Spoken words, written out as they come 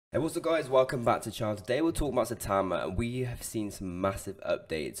Hey, what's up guys, welcome back to the channel. Today we'll talk about SAITAMA, and we have seen some massive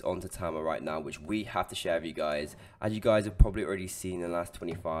updates on SAITAMA right now, which we have to share with you guys. As you guys have probably already seen in the last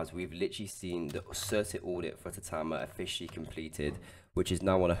 24 hours, we've literally seen the circuit audit for SAITAMA officially completed, which is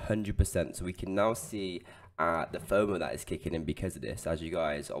now on 100%. So we can now see the FOMO that is kicking in because of this. As you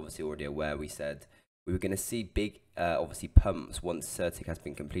guys obviously already aware, we said we were going to see big obviously pumps once CERTIC has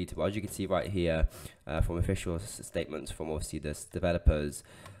been completed. But as you can see right here from official statements from obviously the developers,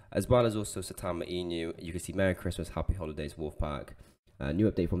 as well as also SAITAMA INU, you can see Merry Christmas, Happy Holidays, Wolfpack. New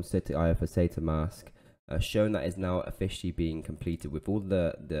update from SAITAMA for SAITAMA, showing that is now officially being completed with all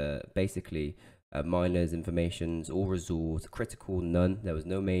the basically minors, informations, all resolved. Critical, none. There was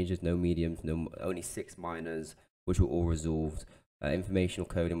no majors, no mediums, only 6 minors, which were all resolved. Informational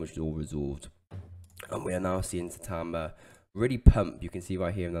coding, which was all resolved. And we are now seeing SAITAMA really pump. You can see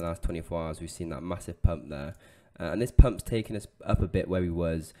right here in the last 24 hours, we've seen that massive pump there. And this pump's taken us up a bit where we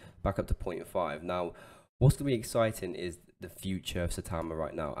was, back up to 0.5. Now, what's going to be exciting is the future of SAITAMA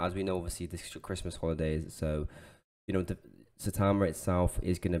right now. As we know, obviously, this is Christmas holidays, so, you know, the SAITAMA itself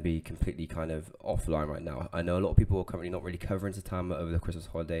is going to be completely kind of offline right now. I know a lot of people are currently not really covering SAITAMA over the Christmas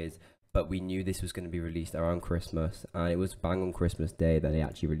holidays, but we knew this was going to be released around Christmas, and it was bang on Christmas Day that they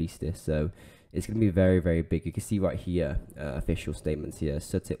actually released this, so it's going to be very, very big. You can see right here, official statements here,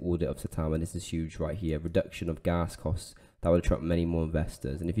 CERTIC audit of SAITAMA, this is huge right here, reduction of gas costs that will attract many more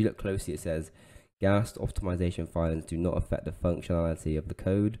investors. And if you look closely, it says, gas optimization filings do not affect the functionality of the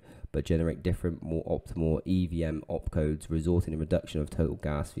code, but generate different, more optimal EVM opcodes, resulting in reduction of total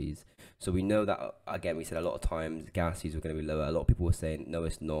gas fees. So we know that, again, we said a lot of times gas fees were going to be lower. A lot of people were saying, no,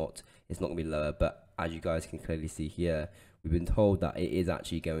 it's not going to be lower. But as you guys can clearly see here, we've been told that it is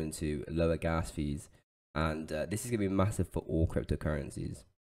actually going to lower gas fees. And this is going to be massive for all cryptocurrencies.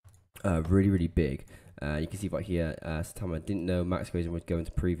 Really, really big. You can see right here, SAITAMA didn't know Max Cozen was going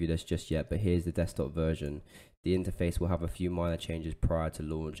to preview this just yet, but here's the desktop version. The interface will have a few minor changes prior to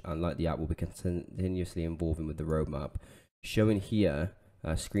launch, and like the app, will be continuously evolving with the roadmap. Showing here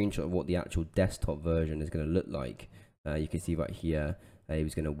a screenshot of what the actual desktop version is going to look like. You can see right here, he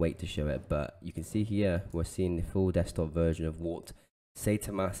was going to wait to show it, but you can see here, we're seeing the full desktop version of what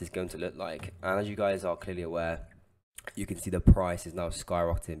SAITAMA is going to look like. And as you guys are clearly aware, you can see the price is now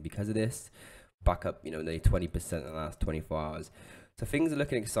skyrocketing because of this, back up, you know, nearly 20% in the last 24 hours. So things are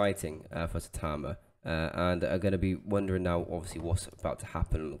looking exciting for SAITAMA, and are going to be wondering now, obviously, what's about to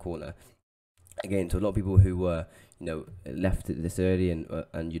happen on the corner. Again, to a lot of people who were, you know, left it this early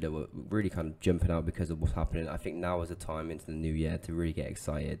and you know, were really kind of jumping out because of what's happening, I think now is the time into the new year to really get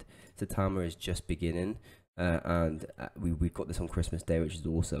excited. SAITAMA is just beginning. And we've got this on Christmas Day, which is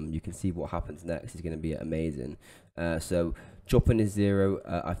awesome. You can see what happens next is going to be amazing. So dropping is zero,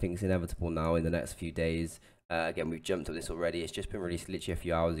 I think it's inevitable now in the next few days. Again, we've jumped on this already. It's just been released literally a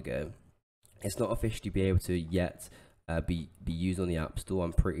few hours ago. It's not officially be able to yet be used on the App Store.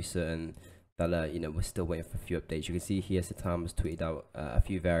 I'm pretty certain that you know, we're still waiting for a few updates. You can see here SAITAMA's tweeted out a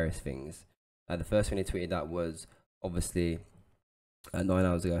few various things. The first thing they tweeted out was obviously 9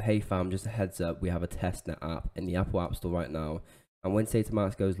 hours ago, hey fam, just a heads up, we have a testnet app in the Apple App Store right now, and when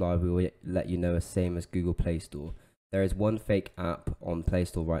SAITAMA goes live, we will let you know, the same as Google Play Store. There is one fake app on Play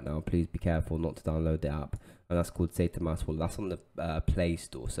Store right now, please be careful not to download the app, and that's called SAITAMA. Well, that's on the Play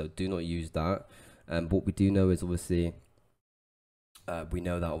Store, so do not use that. But what we do know is obviously, we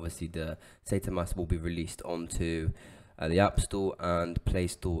know that obviously the SAITAMA will be released onto the App Store and Play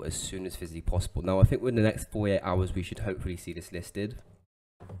Store as soon as physically possible. Now, I think within the next 48 hours, we should hopefully see this listed.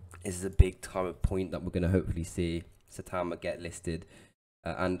 This is a big time of point that we're going to hopefully see SAITAMA get listed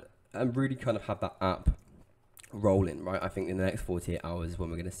and really kind of have that app rolling, right? I think in the next 48 hours is when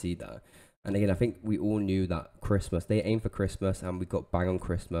we're going to see that. And again, I think we all knew that Christmas, they aimed for Christmas, and we got bang on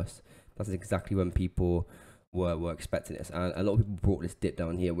Christmas. That's exactly when people were expecting this. And a lot of people brought this dip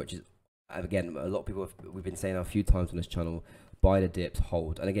down here, which is, again, a lot of people we've been saying a few times on this channel, buy the dips,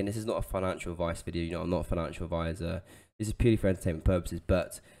 hold. And again, this is not a financial advice video, you know, I'm not a financial advisor. This is purely for entertainment purposes,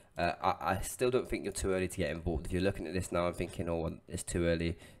 but I still don't think you're too early to get involved. If you're looking at this now and thinking, oh, well, it's too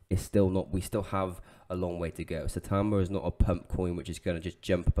early, it's still not. We still have a long way to go. SAITAMA is not a pump coin which is going to just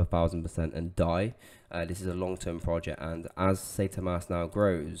jump up 1000% and die. This is a long-term project, and as SAITAMA now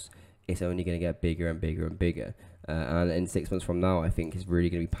grows, it's only going to get bigger and bigger and bigger. And in 6 months from now, I think it's really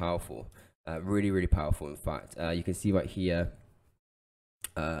going to be powerful. Really, really powerful, in fact. You can see right here,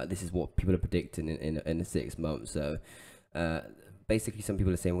 this is what people are predicting in the 6 months. So basically, some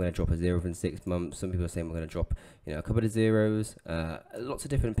people are saying we're going to drop a zero within 6 months. Some people are saying we're going to drop, you know, a couple of zeros. Lots of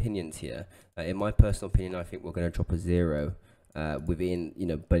different opinions here. In my personal opinion, I think we're going to drop a zero within, you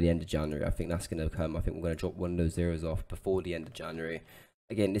know, by the end of January. I think that's going to come. I think we're going to drop one of those zeros off before the end of January.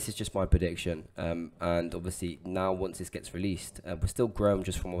 again, this is just my prediction, and obviously now once this gets released, we're still growing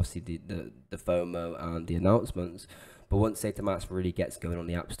just from obviously the FOMO and the announcements. But once SAITAMA really gets going on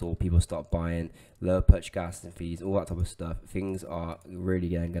the App Store, people start buying, lower purchase gas and fees, all that type of stuff, things are really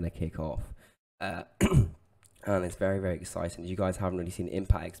going to kick off. And it's very, very exciting. You guys haven't really seen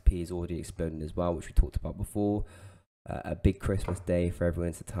Impact XP is already exploding as well, which we talked about before. A big Christmas day for everyone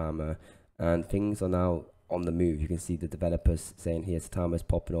in SAITAMA, and things are now on the move. You can see the developers saying here, SAITAMA is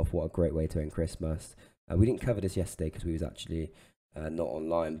popping off. What a great way to end Christmas. We didn't cover this yesterday because we was actually not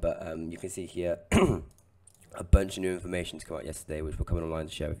online, but you can see here a bunch of new information to come out yesterday, which we're coming online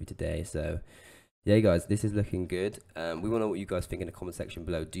to share with you today. So yeah, guys, this is looking good. We want to know what you guys think in the comment section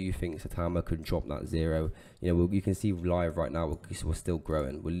below. Do you think SAITAMA could drop that 0? You know, you can see live right now, we're still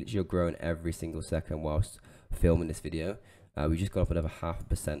growing. We're literally growing every single second whilst filming this video. We just got up another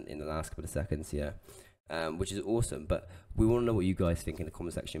 0.5% in the last couple of seconds here, which is awesome. But we want to know what you guys think in the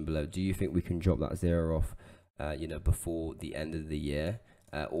comment section below. Do you think we can drop that 0 off, you know, before the end of the year,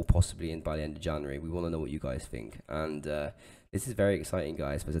 or possibly by the end of January? We want to know what you guys think. And this is very exciting,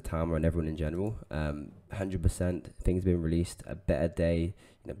 guys, for SAITAMA and everyone in general. 100% things being released, a better day,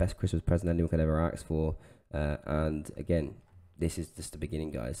 you know, best Christmas present anyone could ever ask for. And again, this is just the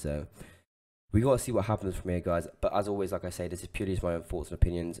beginning, guys. So we got to see what happens from here, guys. But as always, like I say, this is purely just my own thoughts and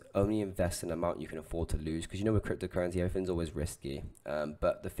opinions. Only invest in an amount you can afford to lose, because you know with cryptocurrency, everything's always risky.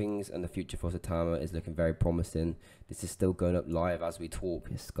 But the things and the future for SAITAMA is looking very promising. This is still going up live as we talk.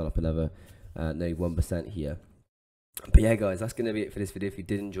 It's gone up another nearly 1% here. But yeah, guys, that's going to be it for this video. If you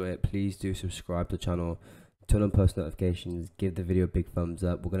did enjoy it, please do subscribe to the channel, turn on post notifications, give the video a big thumbs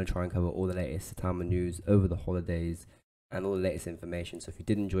up. We're going to try and cover all the latest SAITAMA news over the holidays and all the latest information. So if you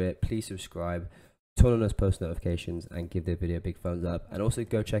did enjoy it, please subscribe, turn on those post notifications, and give the video a big thumbs up. And also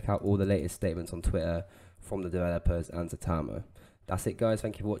go check out all the latest statements on Twitter from the developers and SAITAMA. That's it, guys.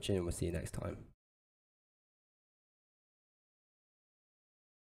 Thank you for watching, and we'll see you next time.